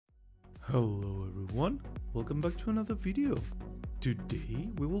Hello everyone, welcome back to another video. Today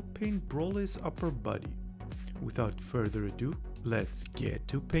we will paint Broly's upper body. Without further ado, let's get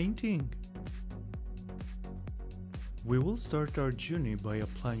to painting. We will start our journey by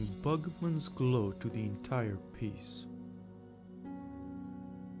applying Bugman's glow to the entire piece.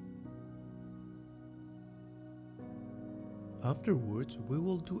 Afterwards, we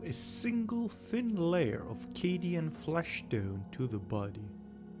will do a single thin layer of Cadian flesh tone to the body.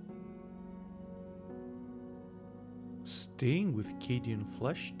 Staying with Cadian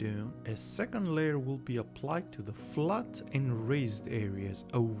flesh tone, a second layer will be applied to the flat and raised areas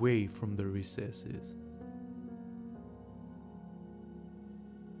away from the recesses.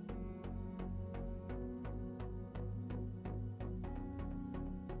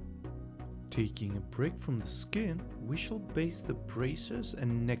 Taking a break from the skin, we shall base the bracers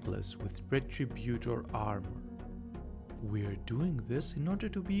and necklace with retributor armor. We are doing this in order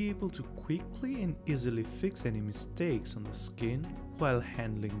to be able to quickly and easily fix any mistakes on the skin while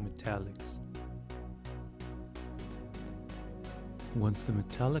handling metallics. Once the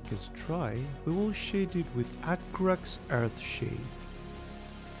metallic is dry, we will shade it with Akrak's Earth Shade.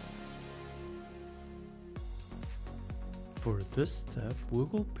 For this step, we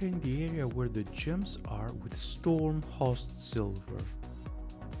will paint the area where the gems are with Storm Host Silver.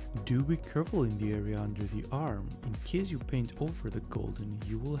 Do be careful in the area under the arm. In case you paint over the golden,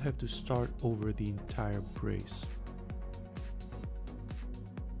 you will have to start over the entire brace.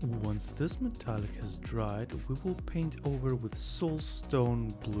 Once this metallic has dried, we will paint over with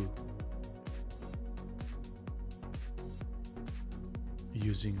Soulstone Blue.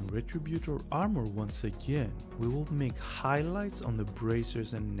 Using Retributor armor once again, we will make highlights on the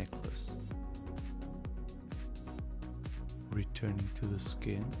bracers and necklace. Returning to the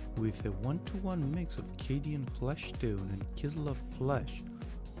skin, with a 1:1 mix of Cadian flesh tone and Kislev flesh,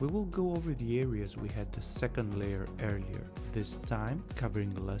 we will go over the areas we had the second layer earlier, this time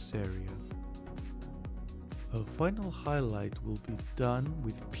covering less area. A final highlight will be done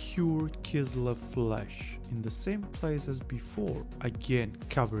with pure Kislev flesh in the same place as before, again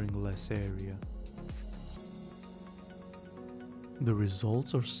covering less area. The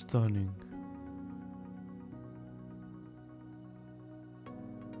results are stunning.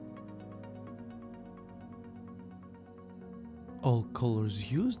 All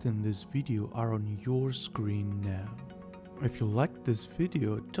colors used in this video are on your screen now. If you liked this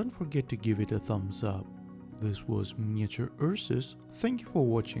video, don't forget to give it a thumbs up. This was Miniature Ursus, thank you for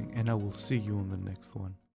watching and I will see you on the next one.